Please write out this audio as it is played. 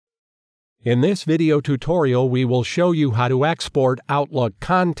In this video tutorial, we will show you how to export Outlook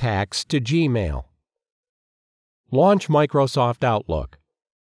contacts to Gmail. Launch Microsoft Outlook.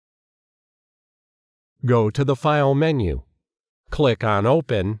 Go to the File menu, click on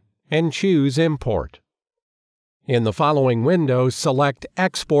Open, and choose Import. In the following window, select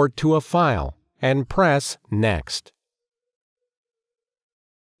Export to a File and press Next.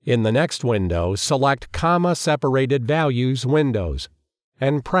 In the next window, select Comma-Separated Values Windows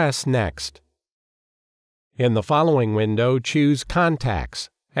and press Next. In the following window, choose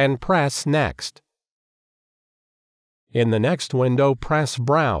Contacts and press Next. In the next window, press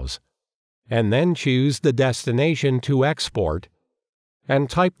Browse, and then choose the destination to export and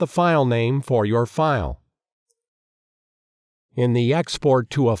type the file name for your file. In the Export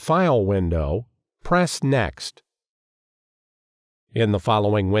to a File window, press Next. In the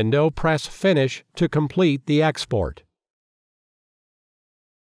following window, press Finish to complete the export.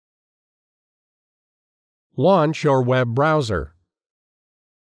 Launch your web browser.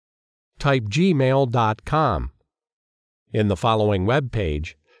 Type gmail.com. In the following web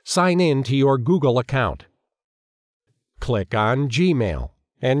page, sign in to your Google account. Click on Gmail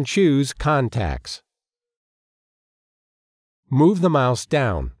and choose Contacts. Move the mouse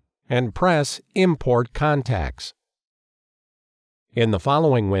down and press Import Contacts. In the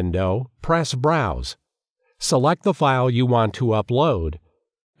following window, press Browse, select the file you want to upload,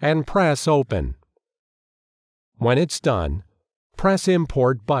 and press Open. When it's done, press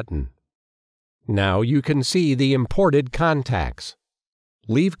Import button. Now you can see the imported contacts.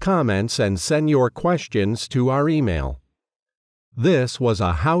 Leave comments and send your questions to our email. This was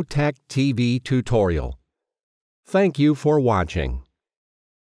a Howtech TV tutorial. Thank you for watching.